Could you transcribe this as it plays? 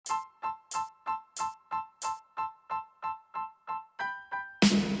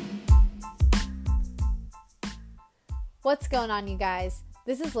What's going on, you guys?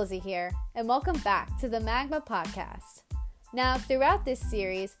 This is Lizzie here, and welcome back to the Magma podcast. Now, throughout this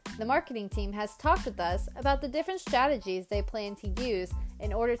series, the marketing team has talked with us about the different strategies they plan to use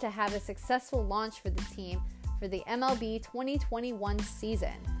in order to have a successful launch for the team for the MLB 2021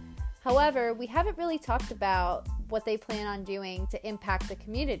 season. However, we haven't really talked about what they plan on doing to impact the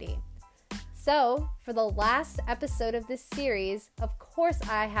community. So, for the last episode of this series, of course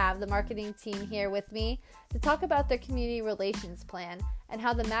I have the marketing team here with me to talk about their community relations plan and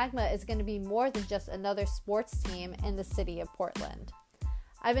how the Magma is going to be more than just another sports team in the city of Portland.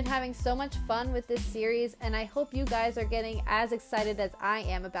 I've been having so much fun with this series, and I hope you guys are getting as excited as I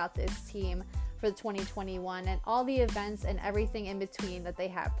am about this team for 2021 and all the events and everything in between that they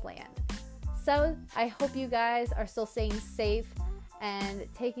have planned. So, I hope you guys are still staying safe and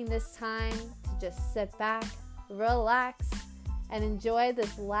taking this time to just sit back, relax, and enjoy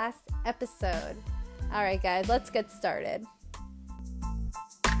this last episode. All right, guys, let's get started.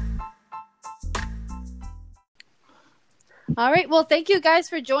 All right, well, thank you guys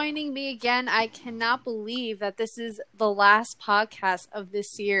for joining me again. I cannot believe that this is the last podcast of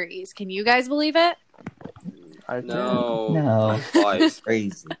this series. Can you guys believe it? No. It's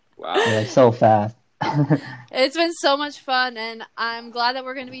crazy. Wow. Yeah, so fast. It's been so much fun, and I'm glad that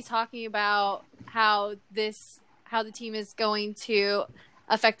we're going to be talking about how the team is going to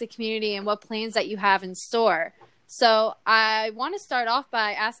affect the community and what plans that you have in store. So I want to start off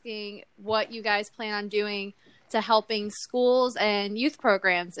by asking what you guys plan on doing to helping schools and youth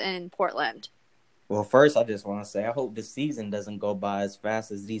programs in Portland. Well, first, I just want to say I hope the season doesn't go by as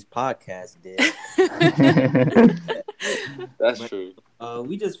fast as these podcasts did. That's true.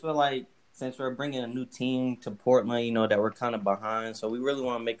 We just feel like since we're bringing a new team to Portland, that we're kind of behind. So we really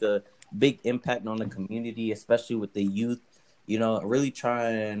want to make a big impact on the community, especially with the youth, really try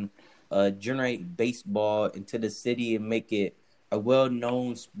and generate baseball into the city and make it a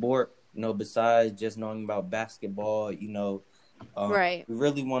well-known sport, besides just knowing about basketball, Right. We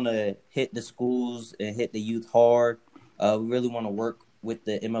really want to hit the schools and hit the youth hard. We really want to work with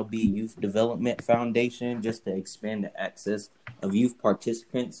the MLB Youth Development Foundation just to expand the access of youth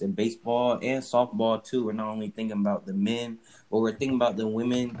participants in baseball and softball too. We're not only thinking about the men, but we're thinking about the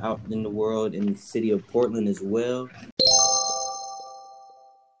women out in the world in the city of Portland as well.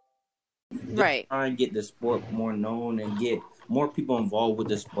 Right. Try and get the sport more known and get more people involved with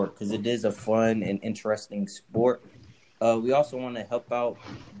the sport because it is a fun and interesting sport. We also want to help out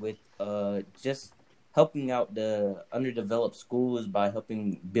with just helping out the underdeveloped schools by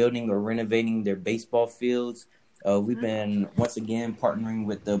helping building or renovating their baseball fields. We've been, once again, partnering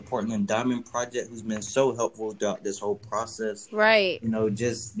with the Portland Diamond Project, who's been so helpful throughout this whole process. Right.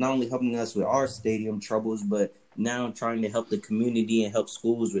 Just not only helping us with our stadium troubles, but now trying to help the community and help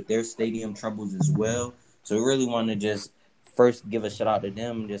schools with their stadium troubles as well. So we really want to just first give a shout out to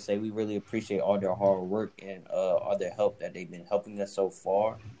them and just say we really appreciate all their hard work and all their help that they've been helping us so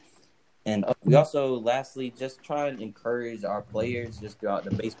far. And we also, lastly, just try and encourage our players just throughout the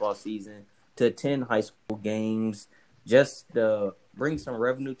baseball season to attend high school games, just to bring some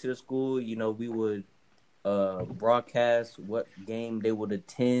revenue to the school. We would broadcast what game they would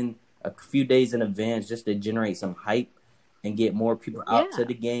attend a few days in advance just to generate some hype and get more people out to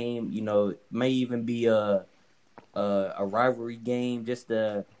the game. It may even be a rivalry game just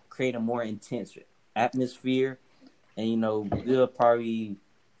to create a more intense atmosphere. And, we'll probably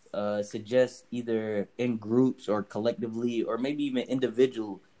suggest either in groups or collectively or maybe even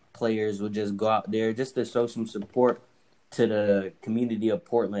individual players will just go out there just to show some support to the community of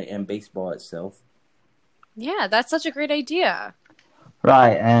Portland and baseball itself. Yeah, that's such a great idea.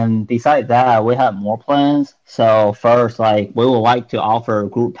 Right, and besides that, we have more plans. So first, we would like to offer a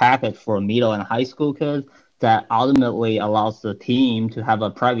group package for middle and high school kids that ultimately allows the team to have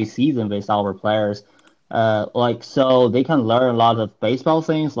a private season with our players. So they can learn a lot of baseball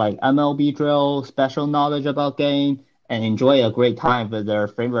things like MLB drill, special knowledge about game, and enjoy a great time with their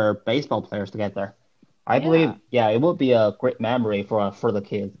favorite baseball players together. I believe, it would be a great memory for the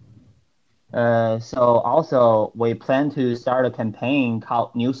kids. So also, we plan to start a campaign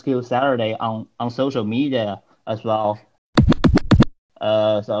called New Skill Saturday on social media as well.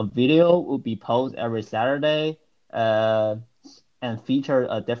 So a video will be posted every Saturday, and feature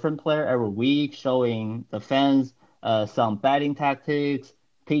a different player every week, showing the fans some batting tactics,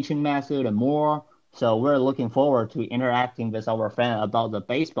 teaching method, and more. So we're looking forward to interacting with our fans about the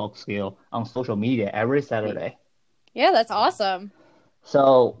baseball skill on social media every Saturday. Yeah, that's awesome.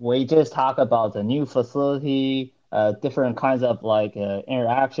 So we just talk about the new facility, different kinds of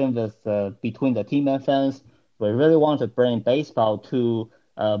interaction with between the team and fans. We really want to bring baseball to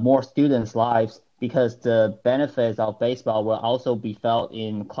more students' lives because the benefits of baseball will also be felt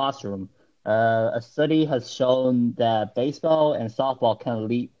in classroom. A study has shown that baseball and softball can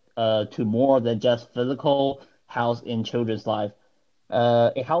lead to more than just physical health in children's life.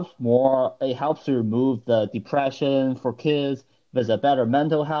 It helps to remove the depression for kids with a better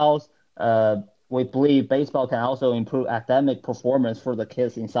mental health. We believe baseball can also improve academic performance for the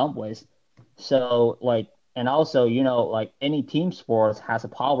kids in some ways. So like, and also, like any team sports has a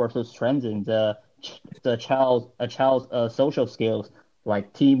power to strengthen the child's social skills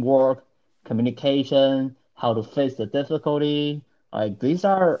like teamwork, communication, how to face the difficulty. Like these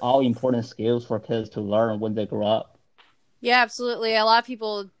are all important skills for kids to learn when they grow up. Yeah, absolutely. A lot of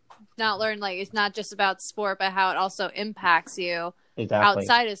people not learn like it's not just about sport, but how it also impacts you Exactly.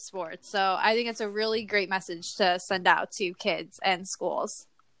 outside of sports. So I think it's a really great message to send out to kids and schools.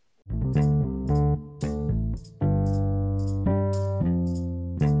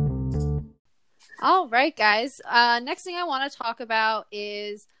 All right, guys. Next thing I want to talk about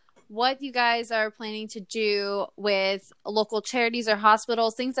is what you guys are planning to do with local charities or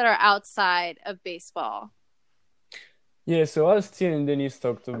hospitals, things that are outside of baseball. Yeah, so as Tien and Denise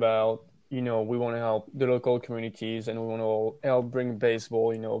talked about, we want to help the local communities and we want to help bring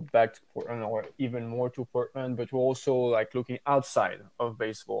baseball, back to Portland or even more to Portland, but we're also like looking outside of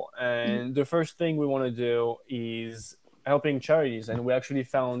baseball. And the first thing we want to do is helping charities. And we actually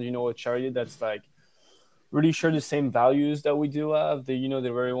found, a charity that's like really share the same values that we do have. They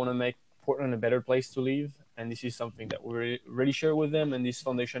really want to make Portland a better place to live. And this is something that we really share with them. And this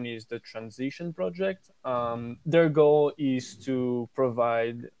foundation is the Transition Project. Their goal is to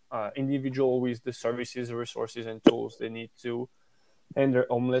provide individuals with the services, resources, and tools they need to end their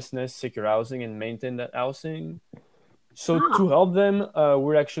homelessness, secure housing, and maintain that housing. So to help them,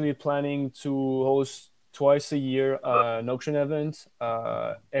 we're actually planning to host twice a year an auction event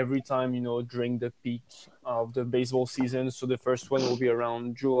every time during the peak of the baseball season. So the first one will be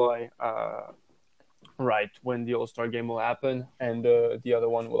around July, right when the All-Star game will happen, and the other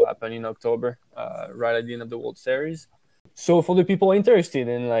one will happen in October, right at the end of the World Series. So for the people interested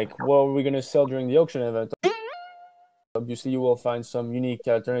in like what are we gonna sell during the auction event, obviously you will find some unique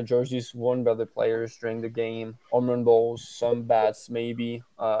alternate jerseys worn by the players during the game, home run balls, some bats maybe.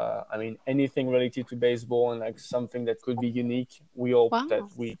 Anything related to baseball and like something that could be unique. We hope that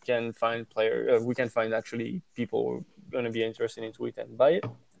we can find actually people going to be interested into it and buy it.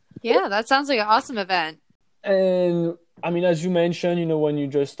 Yeah, that sounds like an awesome event. And as you mentioned, when you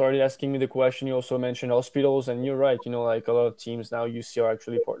just started asking me the question, you also mentioned hospitals, and you're right. Like a lot of teams now, you see are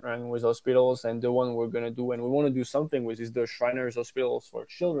actually partnering with hospitals, and the one we're gonna do, and we want to do something with, is the Shriners Hospitals for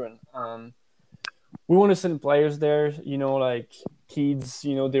Children. We want to send players there. Like kids,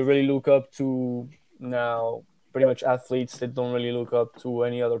 they really look up to now pretty much athletes that don't really look up to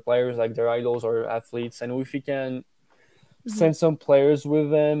any other players, like their idols or athletes, and if we can send some players with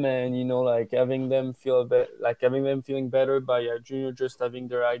them and like having them feeling better by junior just having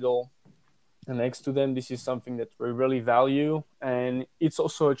their idol next to them, this is something that we really value, and it's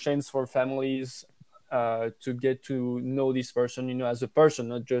also a chance for families to get to know this person as a person,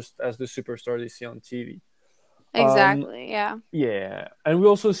 not just as the superstar they see on TV. Exactly. Yeah, and we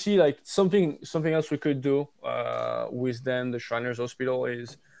also see like something else we could do with them. The Shriners Hospital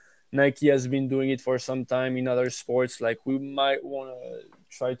is Nike has been doing it for some time in other sports. Like we might want to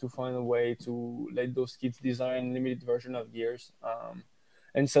try to find a way to let those kids design limited version of gears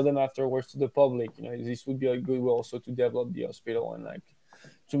and sell them afterwards to the public. This would be a good way also to develop the hospital and like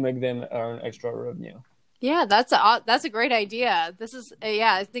to make them earn extra revenue. Yeah, that's a great idea. This is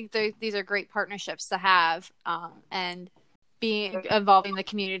I think these are great partnerships to have, and being involving the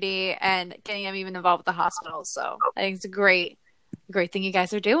community and getting them even involved with the hospitals. So I think it's a great thing you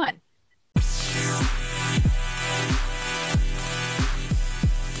guys are doing.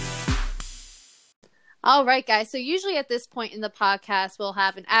 All right, guys. So usually at this point in the podcast, we'll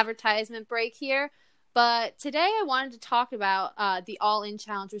have an advertisement break here. But today I wanted to talk about the All-In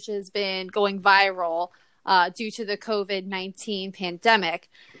Challenge, which has been going viral due to the COVID-19 pandemic.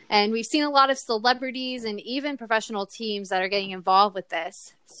 And we've seen a lot of celebrities and even professional teams that are getting involved with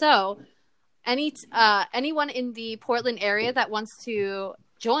this. So anyone in the Portland area that wants to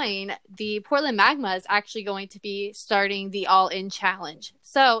join, the Portland Magma is actually going to be starting the All-In Challenge.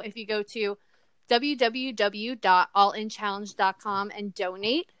 So if you go to www.allinchallenge.com and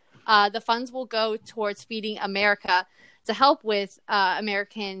donate, the funds will go towards Feeding America to help with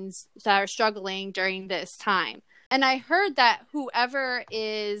Americans that are struggling during this time. And I heard that whoever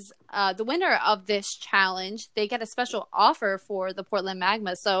is the winner of this challenge, they get a special offer for the Portland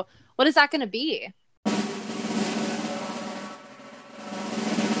Magma. So what is that going to be?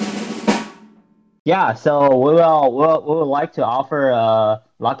 Yeah, so we would like to offer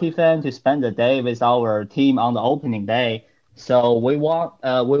Lucky Fan to spend the day with our team on the opening day. So we will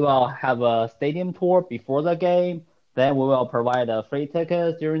have a stadium tour before the game. Then we will provide free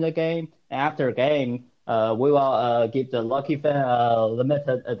tickets during the game. After game, we will give the Lucky Fan a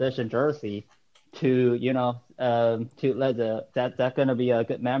limited edition jersey to to let that's gonna be a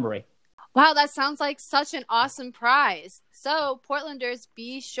good memory. Wow, that sounds like such an awesome prize. So, Portlanders,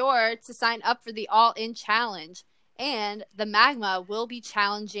 be sure to sign up for the All In Challenge. And the Magma will be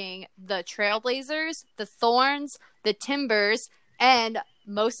challenging the Trailblazers, the Thorns, the Timbers, and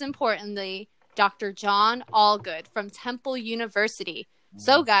most importantly, Dr. John Allgood from Temple University.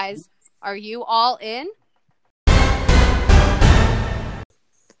 So, guys, are you all in?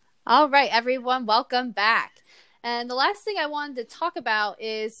 All right, everyone, welcome back. And the last thing I wanted to talk about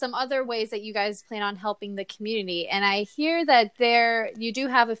is some other ways that you guys plan on helping the community. And I hear that you do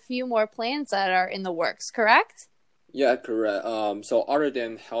have a few more plans that are in the works, correct? Yeah, correct. So other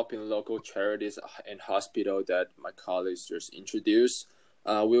than helping local charities and hospital that my colleagues just introduced,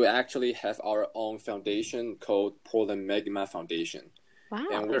 we will actually have our own foundation called Portland Magma Foundation. Wow.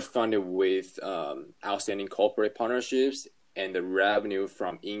 And we're funded with outstanding corporate partnerships and the revenue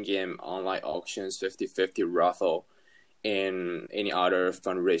from in-game online auctions, 50/50 raffle, and any other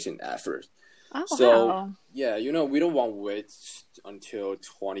fundraising efforts. Oh, So, wow. yeah, we don't want to wait until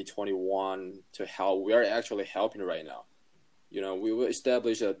 2021 to help. We are actually helping right now. We will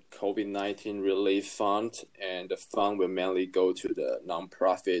establish a COVID-19 relief fund, and the fund will mainly go to the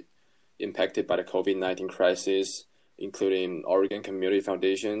nonprofit impacted by the COVID-19 crisis, including Oregon Community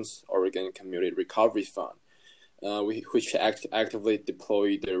Foundations, Oregon Community Recovery Fund. Which actively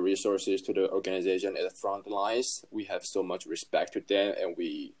deploy their resources to the organization at the front lines. We have so much respect to them, and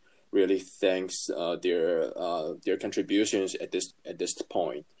we really thanks their contributions at this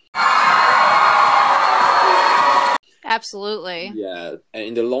point. Absolutely. Yeah, and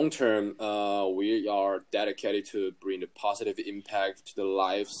in the long term, we are dedicated to bring a positive impact to the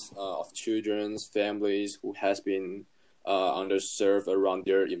lives of children, families who has been underserved around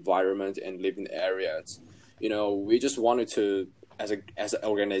their environment and living areas. We just wanted to, as an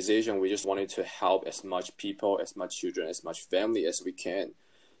organization, we just wanted to help as much people, as much children, as much family as we can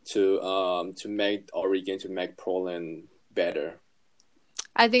to make Oregon, to make Portland better.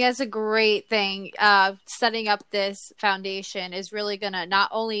 I think that's a great thing. Setting up this foundation is really going to not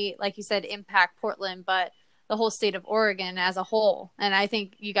only, like you said, impact Portland, but the whole state of Oregon as a whole. And I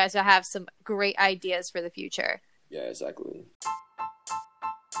think you guys will have some great ideas for the future. Yeah, exactly.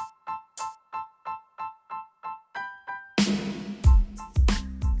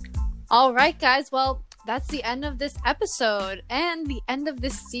 All right, guys. Well, that's the end of this episode and the end of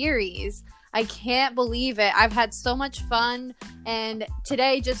this series. I can't believe it. I've had so much fun. And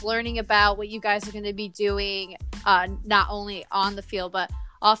today, just learning about what you guys are going to be doing, not only on the field, but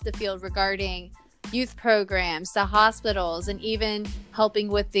off the field regarding youth programs, the hospitals, and even helping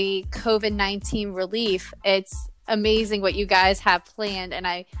with the COVID-19 relief. It's amazing what you guys have planned. And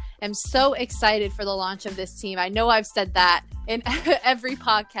I am so excited for the launch of this team. I know I've said that in every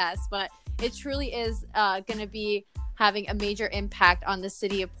podcast, but it truly is going to be having a major impact on the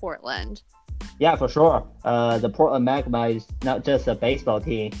city of Portland. Yeah, for sure. The Portland Magma is not just a baseball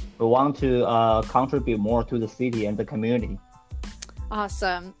team. We want to contribute more to the city and the community.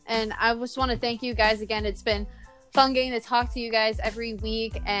 Awesome. And I just want to thank you guys again. It's been fun getting to talk to you guys every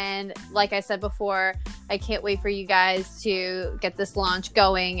week. And like I said before, I can't wait for you guys to get this launch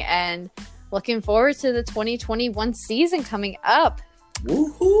going, and looking forward to the 2021 season coming up.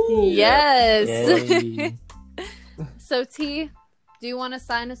 Woohoo! Yes. So T, do you want to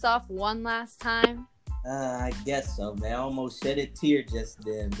sign us off one last time? I guess so, man. I almost shed a tear just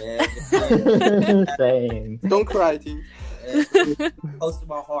then, man. Same. Don't cry, T. Close to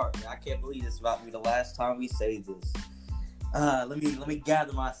my heart, man. I can't believe this is about to be the last time we say this. Let me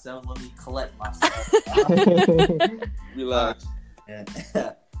gather myself. Let me collect myself. Relax.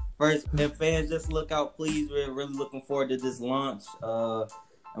 First, if fans, just look out, please. We're really looking forward to this launch, and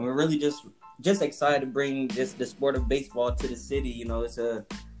we're really just excited to bring just the sport of baseball to the city. You know, it's a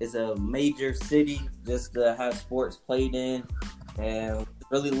major city just to have sports played in, and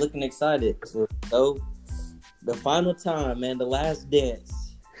really looking excited. So the final time, man, the last dance.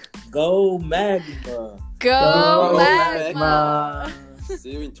 Go Magma! Go Magma!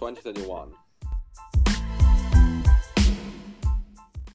 See you in 2021.